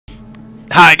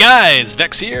Hi guys,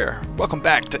 Vechs here. Welcome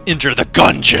back to Enter the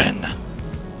Gungeon.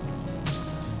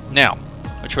 Now,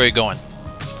 which way are you going?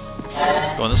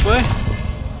 Going this way?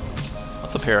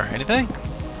 What's up here? Anything?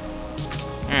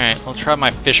 Alright, I'll try my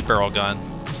fish barrel gun.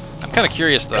 I'm kind of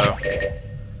curious though.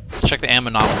 Let's check the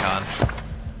Ammonomicon.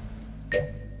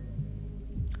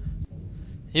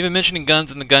 Even mentioning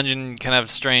guns in the Gungeon can have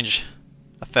strange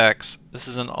effects. This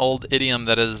is an old idiom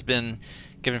that has been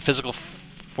given physical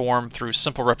form through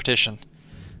simple repetition.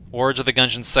 Words are the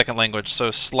Gungeon's second language,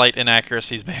 so slight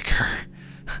inaccuracies may occur.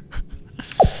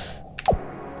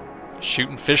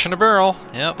 Shooting fish in a barrel.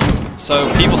 Yep. So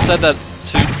people said that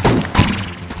to...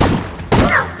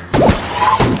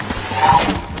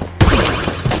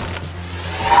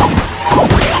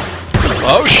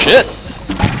 Oh shit!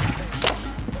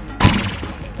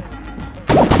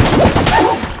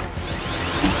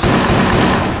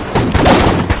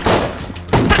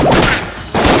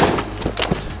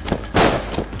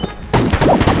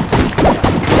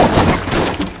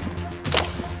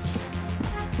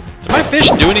 Fish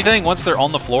do anything once they're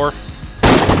on the floor?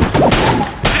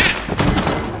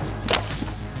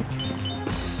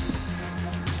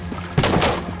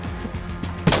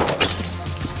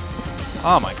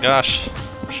 Oh my gosh.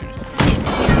 I'm shooting fish.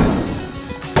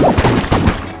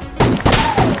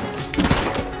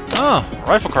 Oh,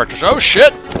 rifle cartridge. Oh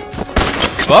shit!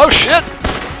 Oh shit!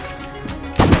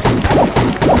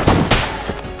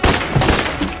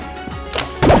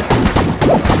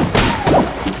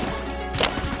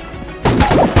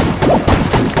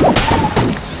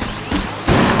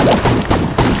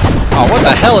 Oh, what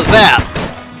the hell is that?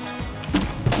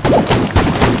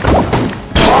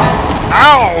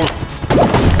 Ow!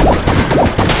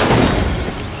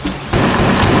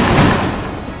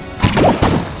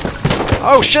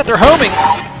 Oh shit, they're homing!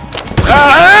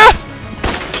 Ah!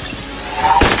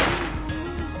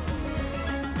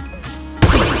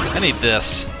 I need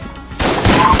this.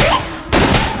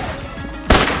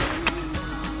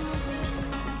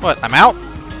 What, I'm out?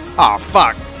 Aw, oh,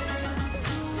 fuck.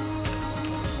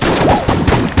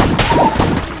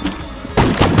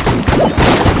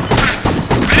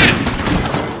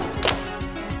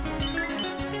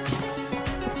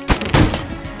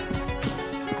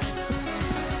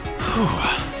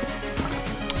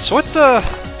 So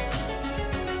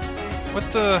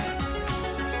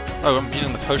oh, I'm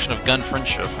using the potion of gun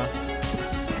friendship, huh?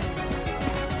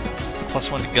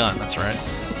 +1 to gun, that's right.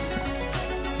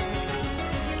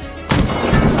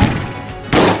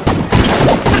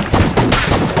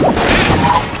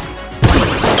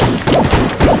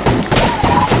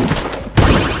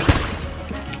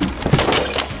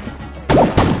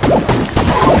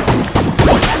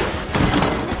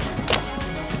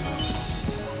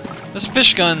 This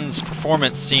fish gun's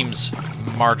performance seems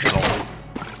marginal.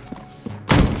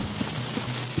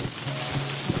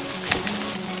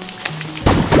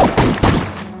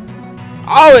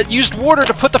 Oh, it used water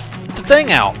to put the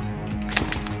thing out! Do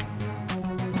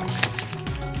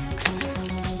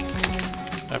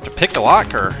I have to pick the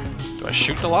lock, or do I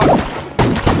shoot the lock?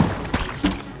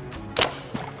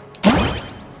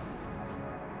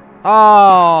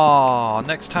 Oh,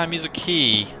 next time use a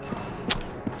key.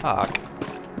 Fuck.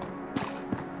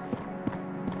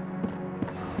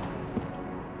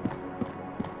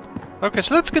 Okay,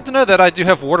 so that's good to know that I do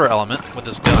have water element with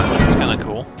this gun. That's kind of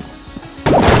cool.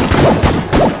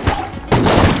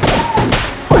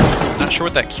 Not sure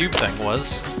what that cube thing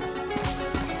was.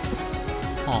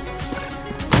 Huh.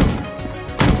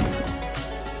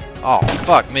 Oh,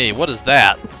 fuck me. What is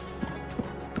that?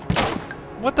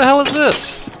 What the hell is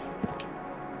this?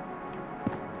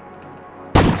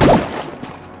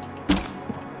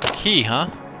 A key, huh?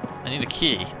 I need a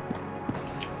key.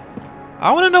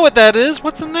 I want to know what that is.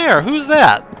 What's in there? Who's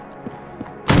that?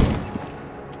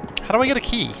 How do I get a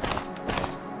key?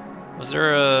 Was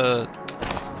there a...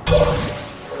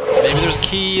 Maybe there's a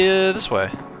key this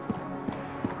way.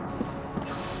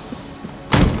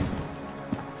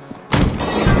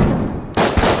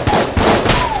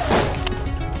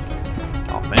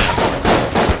 Oh, man.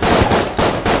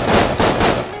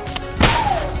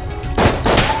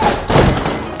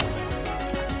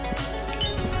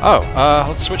 Oh,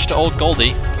 let's switch to Old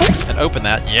Goldie and open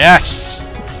that. Yes!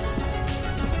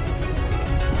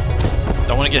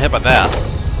 Don't want to get hit by that.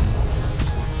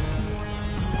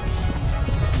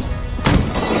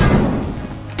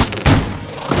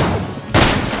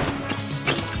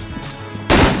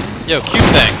 Yo, cube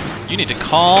thing, you need to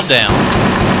calm down.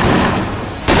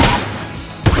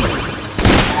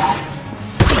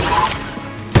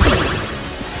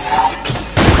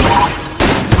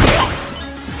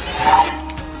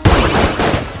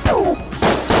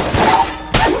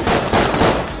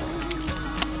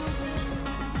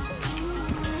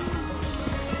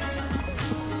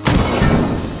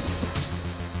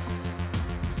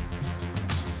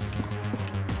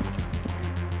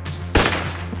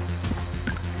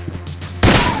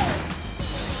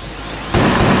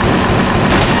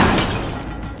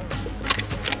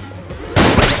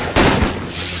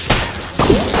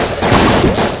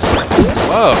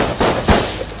 Whoa.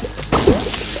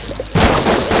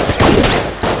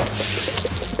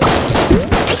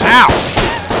 Ow!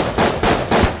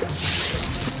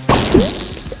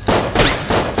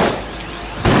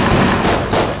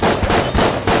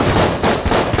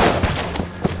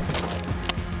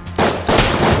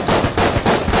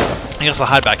 I guess I'll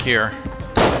hide back here.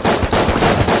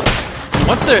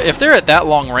 If they're at that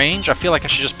long range, I feel like I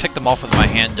should just pick them off with my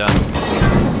handgun.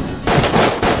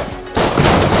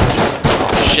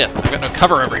 Oh shit, I've got no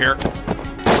cover over here.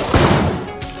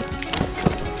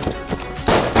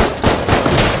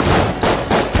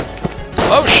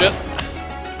 Oh shit.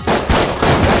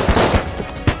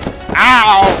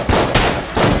 Ow!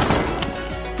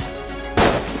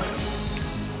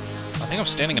 I think I'm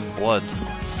standing in blood.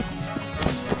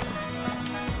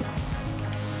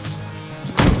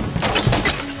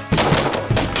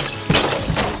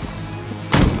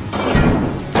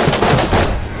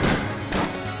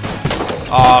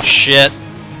 Oh shit.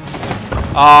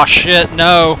 Oh shit,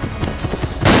 no.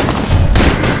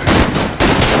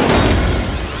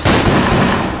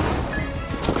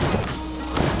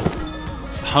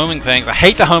 It's the homing things. I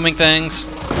hate the homing things.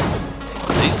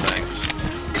 These things.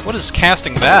 What is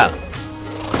casting that?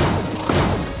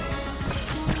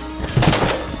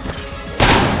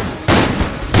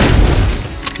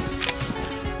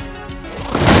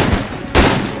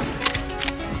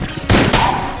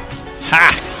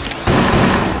 Ha!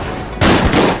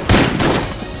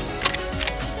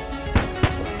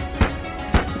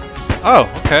 Oh,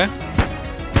 okay.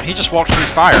 He just walked through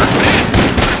fire.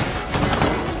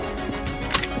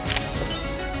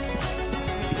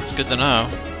 That's good to know.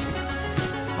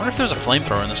 I wonder if there's a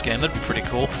flamethrower in this game. That'd be pretty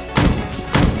cool.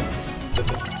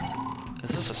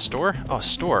 Is this a store? Oh, a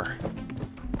store.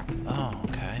 Oh,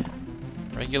 okay.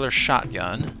 Regular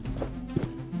shotgun.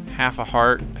 Half a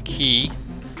heart. A key.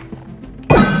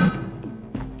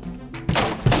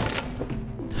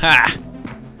 Ha!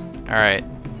 Alright.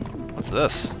 What's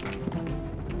this?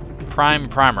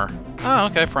 Primer. Oh,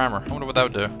 okay, primer. I wonder what that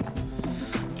would do. I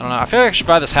don't know. I feel like I should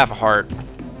buy this half a heart.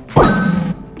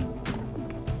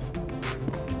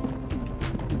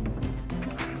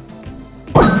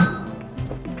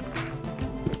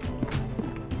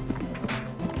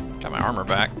 Got my armor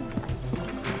back.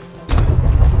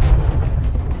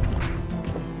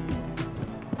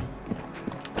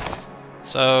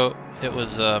 So, it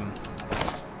was,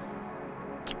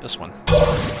 this one.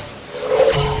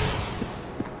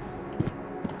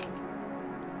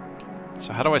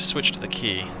 So how do I switch to the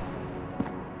key?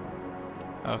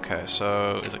 Okay,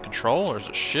 so is it control or is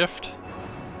it shift?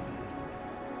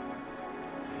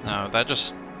 No, that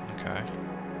just... okay.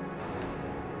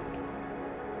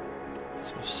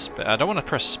 So I don't want to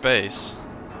press space.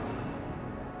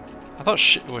 I thought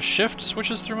it was shift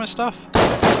switches through my stuff?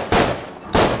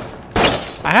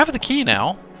 I have the key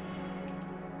now.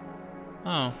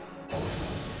 Oh.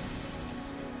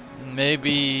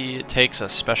 Maybe it takes a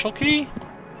special key?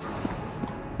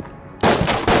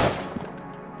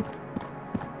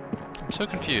 I'm so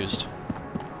confused.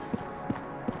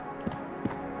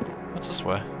 What's this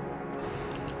way?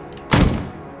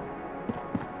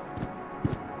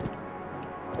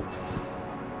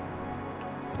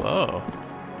 Whoa.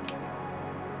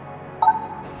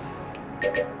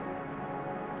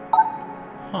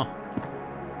 Huh.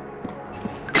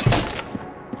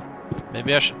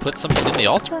 Maybe I should put something in the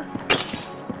altar?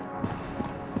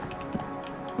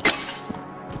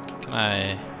 Can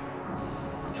I...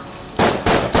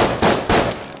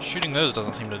 Shooting those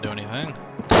doesn't seem to do anything.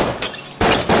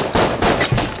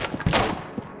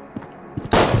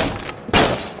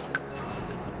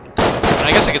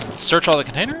 I guess I could search all the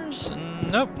containers? And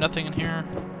nope, nothing in here.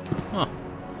 Huh.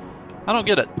 I don't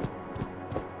get it.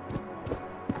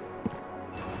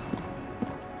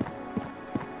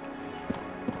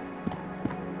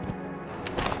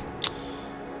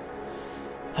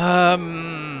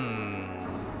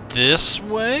 This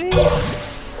way?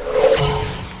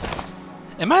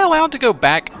 Am I allowed to go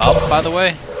back up, by the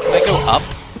way? Can I go up?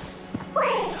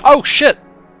 Oh, shit!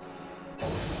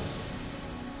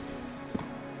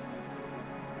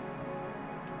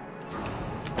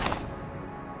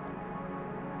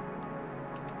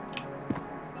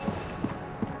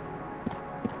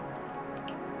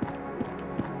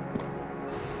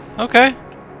 Okay.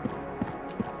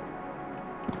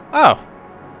 Oh.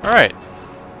 Alright.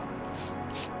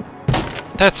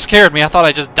 That scared me. I thought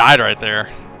I just died right there.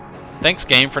 Thanks,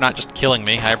 game, for not just killing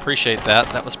me. I appreciate that.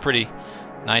 That was pretty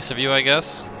nice of you, I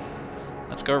guess.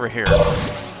 Let's go over here.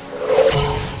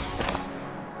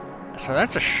 So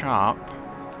that's a shop.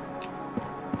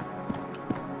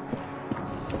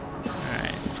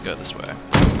 Alright, let's go this way.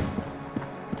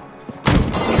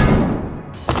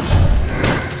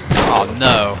 Oh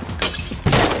no.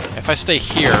 If I stay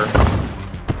here,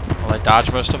 will I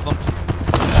dodge most of them?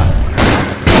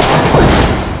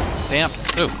 Damn.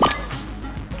 Ooh.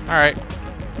 Alright.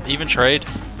 Even trade.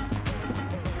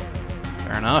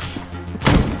 Fair enough.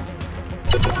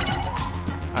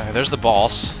 Okay, there's the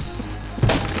boss.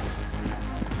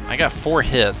 I got 4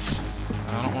 hits.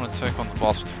 I don't want to take on the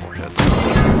boss with 4 hits.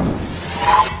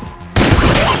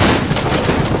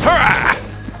 Hurrah!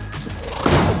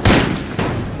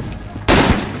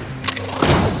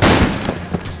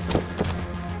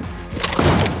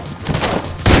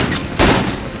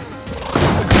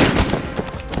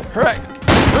 Hurry!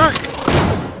 Hurry!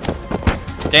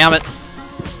 Damn it.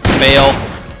 Fail.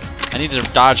 I need to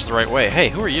dodge the right way. Hey,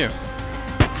 who are you?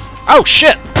 Oh,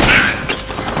 shit!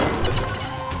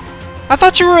 I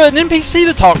thought you were an NPC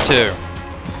to talk to.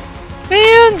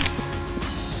 Man!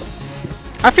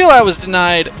 I feel I was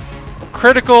denied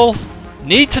critical,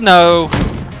 need-to-know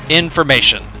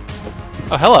information.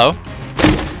 Oh, hello.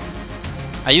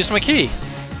 I used my key.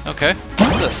 Okay,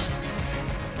 what's this?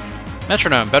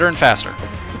 Metronome, better and faster.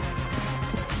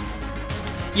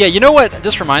 Yeah, you know what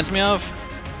this reminds me of?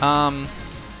 What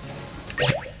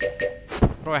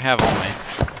do I have on me?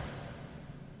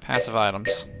 Passive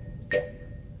items.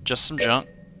 Just some junk.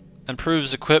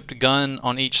 Improves equipped gun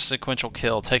on each sequential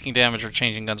kill. Taking damage or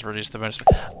changing guns reduce the bonus.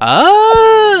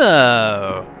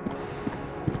 Oh!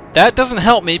 That doesn't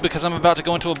help me because I'm about to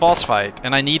go into a boss fight,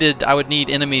 and I would need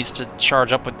enemies to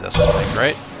charge up with this, I think,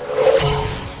 right?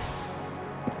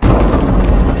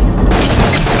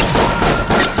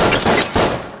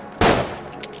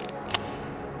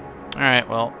 Alright,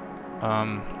 well,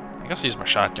 I guess I'll use my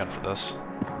shotgun for this.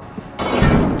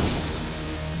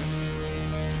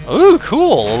 Ooh,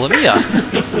 cool, Olivia.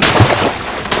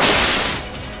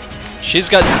 She's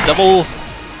got double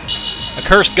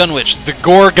accursed gun witch, the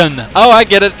Gorgon. Oh, I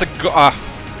get it. It's a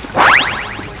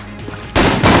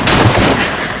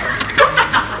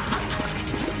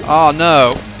oh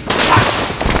no.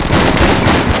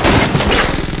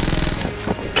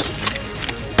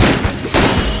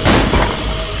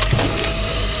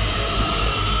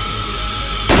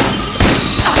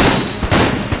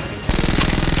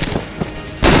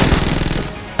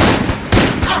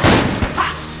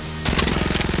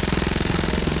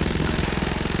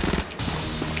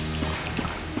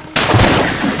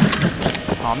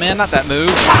 Oh man, not that move.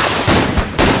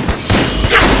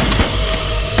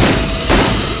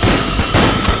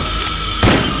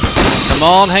 Come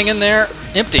on, hang in there.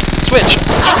 Empty. Switch.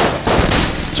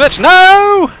 Switch.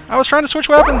 No! I was trying to switch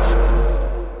weapons.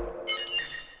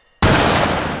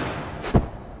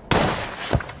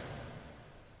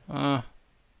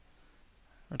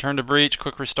 Return to breach.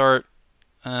 Quick restart.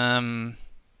 What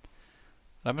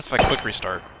happens if I quick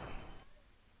restart?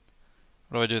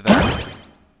 What do I do there?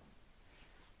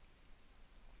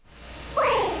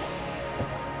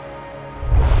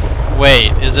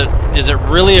 Wait, is it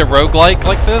really a roguelike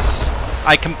like this?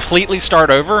 I completely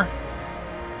start over?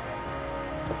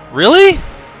 Really?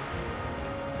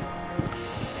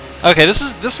 Okay,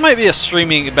 this might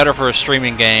be better for a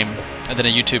streaming game than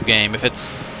a YouTube game. If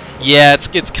it's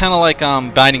it's kind of like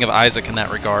Binding of Isaac in that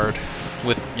regard,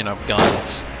 with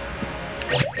guns.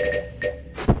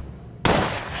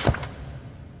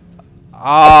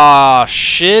 Ah,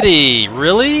 shitty.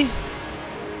 Really?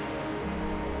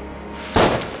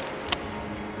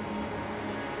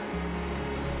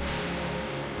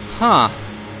 Huh.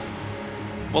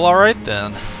 Well, alright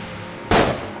then.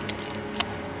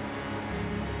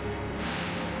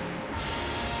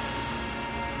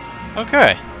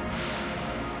 Okay.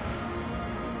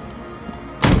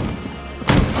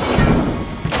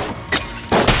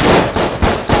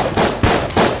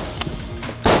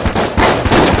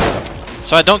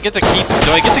 So I don't get to keep...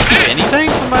 Do I get to keep anything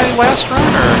from my last run,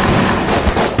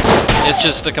 or... It's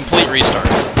just a complete restart?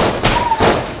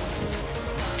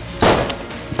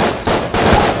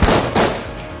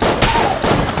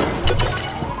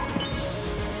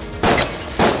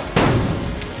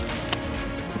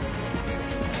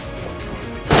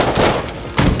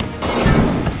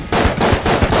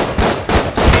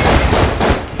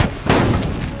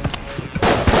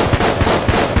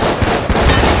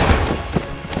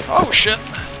 Oh shit!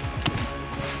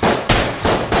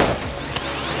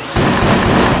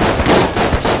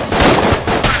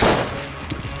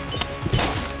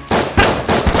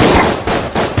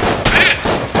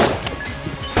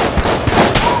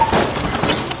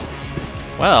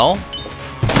 Well,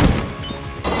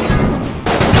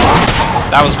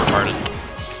 that was retarded.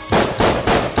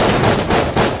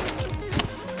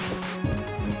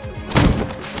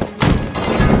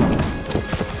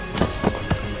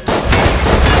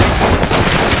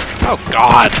 Oh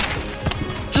God!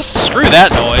 Screw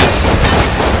that noise.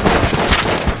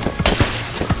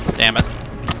 Damn it.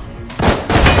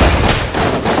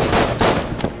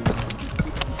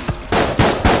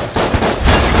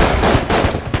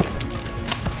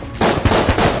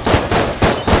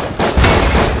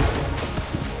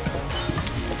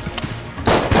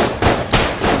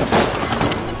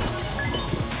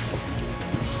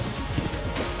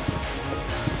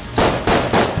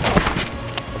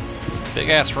 It's a big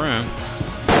ass room.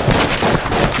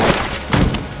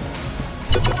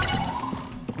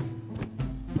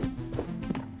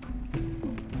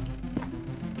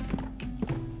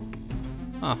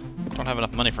 Huh. Don't have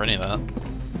enough money for any of that.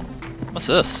 What's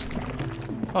this?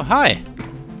 Oh, hi.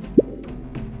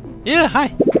 Yeah, hi.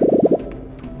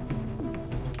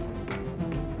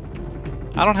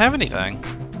 I don't have anything.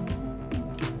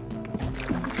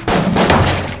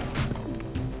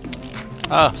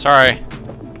 Oh, sorry.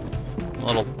 I'm a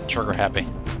little trigger happy.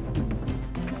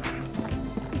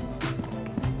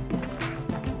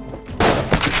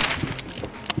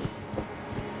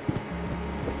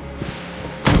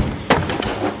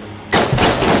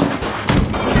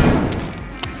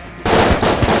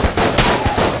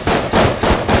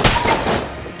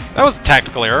 That was a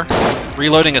tactical error.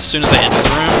 Reloading as soon as I enter the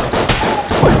room.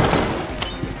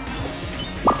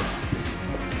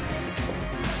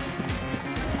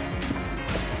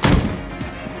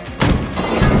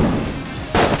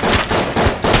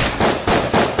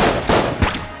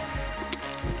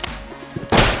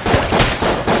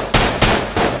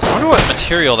 I wonder what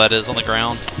material that is on the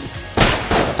ground.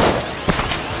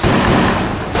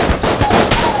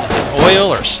 Is it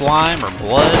oil or slime or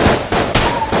blood?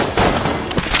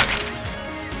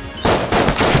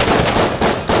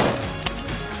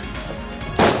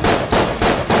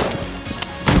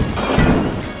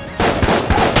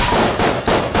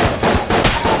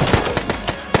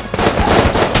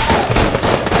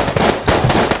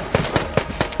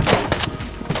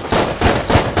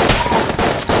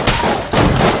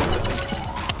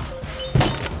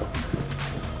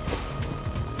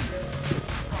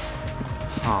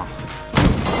 Huh.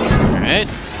 Alright.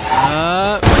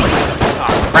 Oh,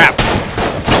 crap.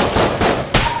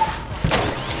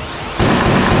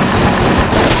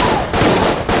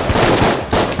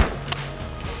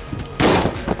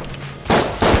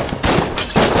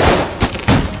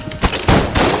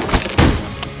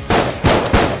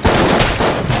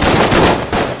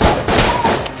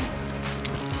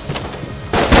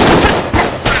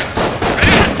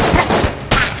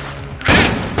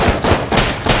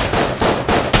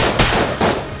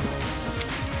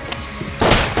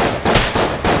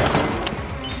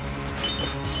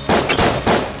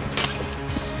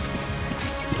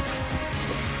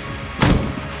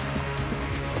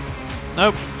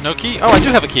 Nope, no key. Oh, I do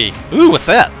have a key. Ooh, what's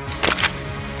that?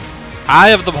 Eye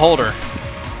of the Beholder.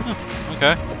 Huh,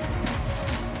 okay.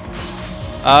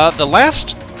 The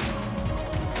last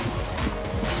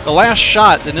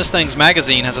shot in this thing's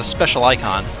magazine has a special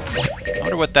icon. I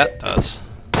wonder what that does.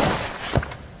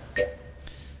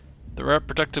 The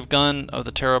reproductive gun of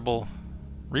the terrible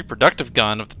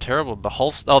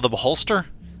beholster. Oh, the beholster?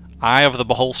 Eye of the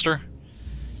beholster.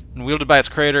 When wielded by its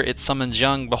creator, it summons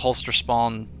young beholster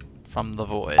spawn from the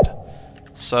void.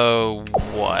 So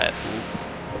what?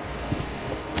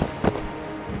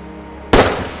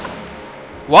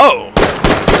 Whoa!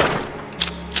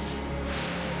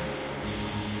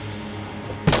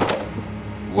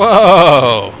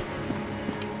 Whoa!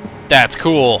 That's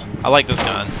cool. I like this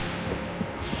gun.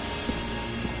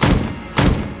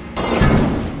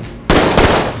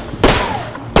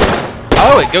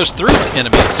 Oh, it goes through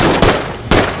enemies.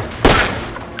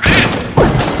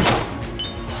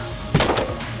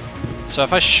 So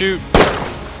if I shoot...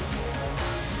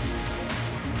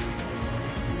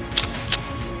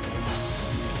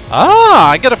 Ah,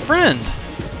 I got a friend!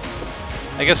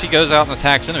 I guess he goes out and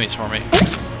attacks enemies for me.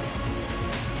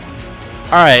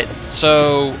 Alright,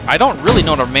 so I don't really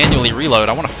know how to manually reload.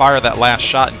 I want to fire that last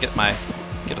shot and get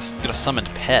a summoned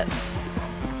pet.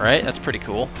 Right? That's pretty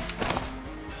cool.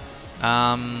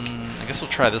 I guess we'll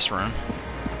try this room.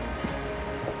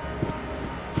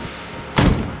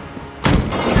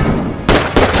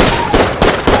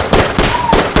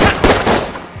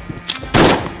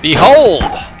 Behold!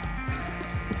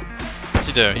 What's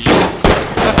he doing?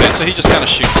 Okay, so he just kind of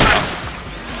shoots stuff.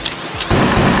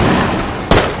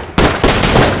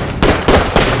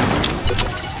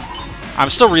 I'm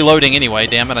still reloading anyway,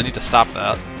 damn it, I need to stop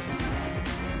that.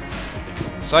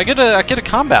 So I get a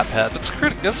combat pet.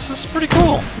 This is pretty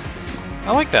cool.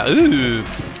 I like that. Ooh.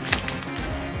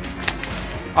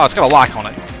 Oh, it's got a lock on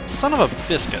it. Son of a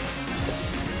biscuit.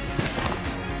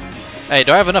 Hey,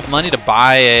 do I have enough money to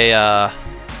buy a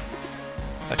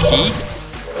A key?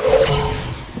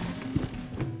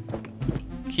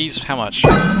 Keys, how much?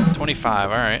 25,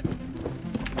 alright.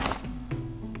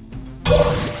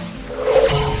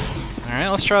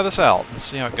 Alright, let's try this out. Let's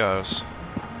see how it goes.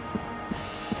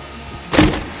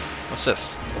 What's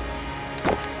this?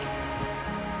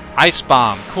 Ice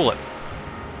bomb. Cool it.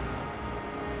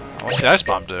 What's the ice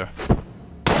bomb do?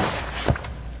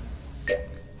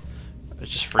 It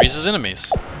just freezes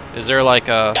enemies. Is there like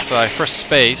a... So I press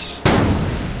space,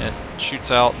 it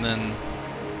shoots out, and then...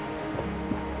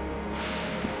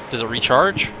 Does it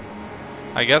recharge?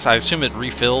 I guess. I assume it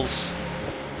refills.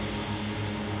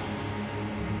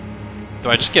 Do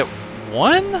I just get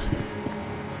one?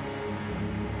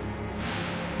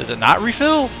 Does it not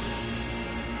refill?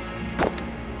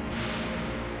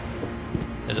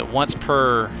 Is it once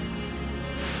per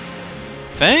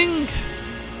thing?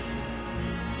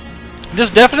 This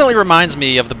definitely reminds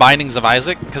me of the Bindings of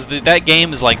Isaac, because that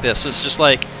game is like this. It's just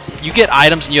like, you get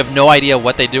items and you have no idea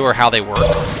what they do or how they work.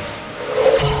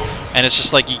 And it's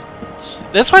just like,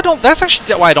 that's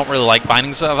actually why I don't really like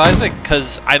Bindings of Isaac,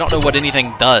 because I don't know what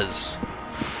anything does.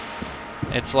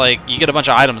 It's like, you get a bunch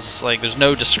of items, like, there's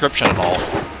no description at all.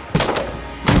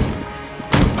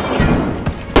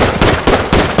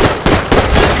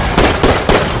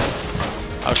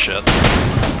 Oh shit.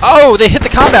 Oh, they hit the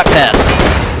combat pad!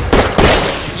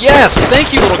 Yes!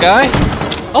 Thank you, little guy!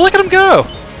 Oh, look at him go!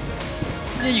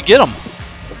 Yeah, you get him.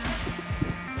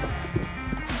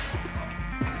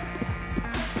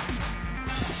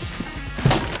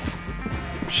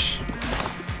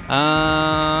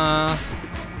 Can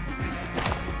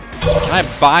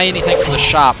I buy anything from the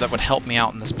shop that would help me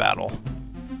out in this battle?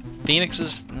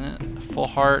 Phoenix's full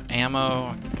heart,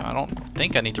 ammo. I don't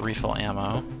think I need to refill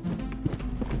ammo.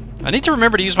 I need to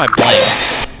remember to use my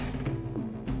blanks.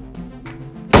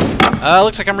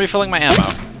 Looks like I'm refilling my ammo.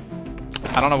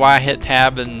 I don't know why I hit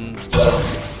tab instead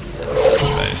of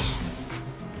space.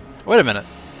 Wait a minute.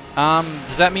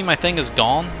 Does that mean my thing is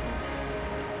gone?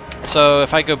 So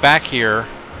if I go back here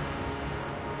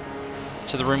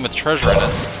to the room with treasure in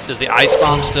it, is the ice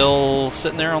bomb still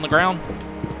sitting there on the ground?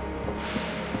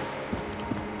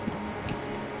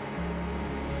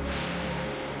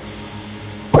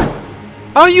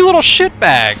 Oh, you little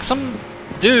shitbag! Some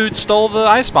dude stole the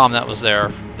ice bomb that was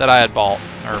there, that I had bought,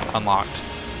 or unlocked.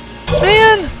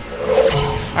 Man!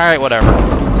 Alright, whatever.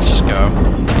 Let's just go.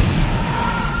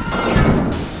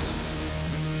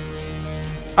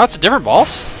 Oh, it's a different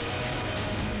boss.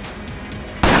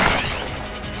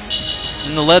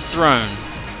 In the Lead Throne.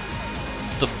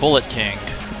 The Bullet King.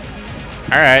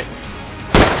 Alright.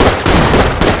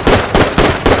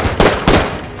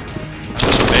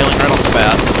 Just failing right off the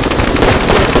bat.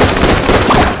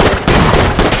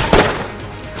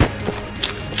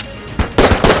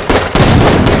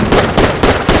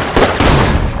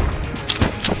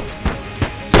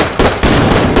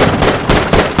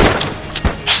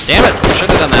 Damn it! I should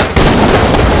have done that.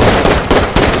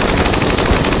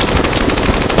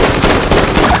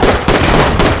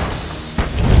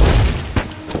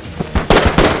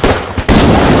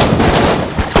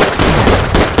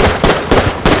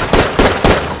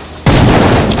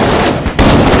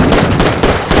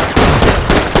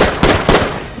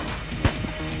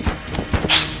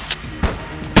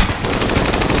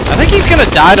 I think he's gonna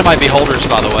die to my beholders,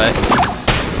 by the way.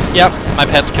 Yep, my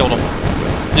pets killed him.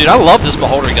 Dude, I love this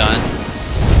beholder gun.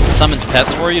 It summons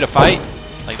pets for you to fight.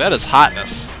 Like, that is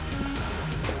hotness.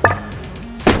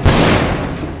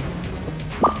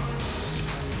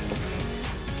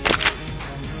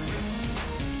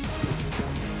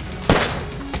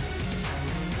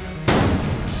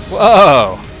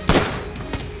 Whoa!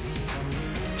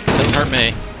 Doesn't hurt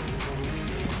me.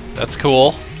 That's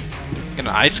cool. Get an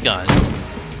ice gun.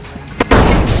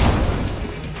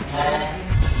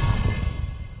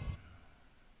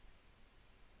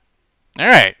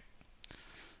 Alright.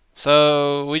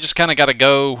 So, we just kind of got to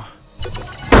go...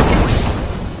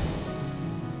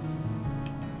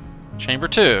 Chamber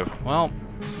 2. Well,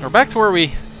 we're back to where we, I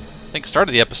think,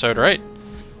 started the episode, right?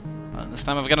 This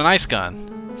time I've got an ice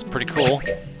gun. It's pretty cool.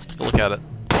 Let's take a look at it.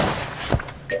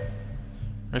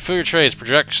 Refill your trays.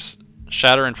 Projects,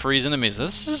 shatter, and freeze enemies.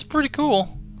 This is pretty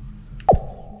cool.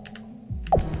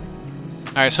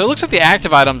 Alright, so it looks like the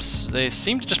active items, they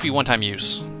seem to just be one-time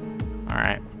use.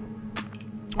 Alright.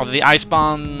 Although the ice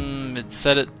bomb, it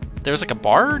said it, there was like a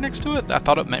bar next to it. I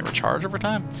thought it might recharge over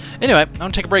time. Anyway, I'm going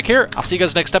to take a break here. I'll see you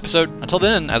guys next episode. Until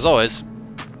then, as always,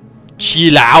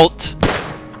 chill out.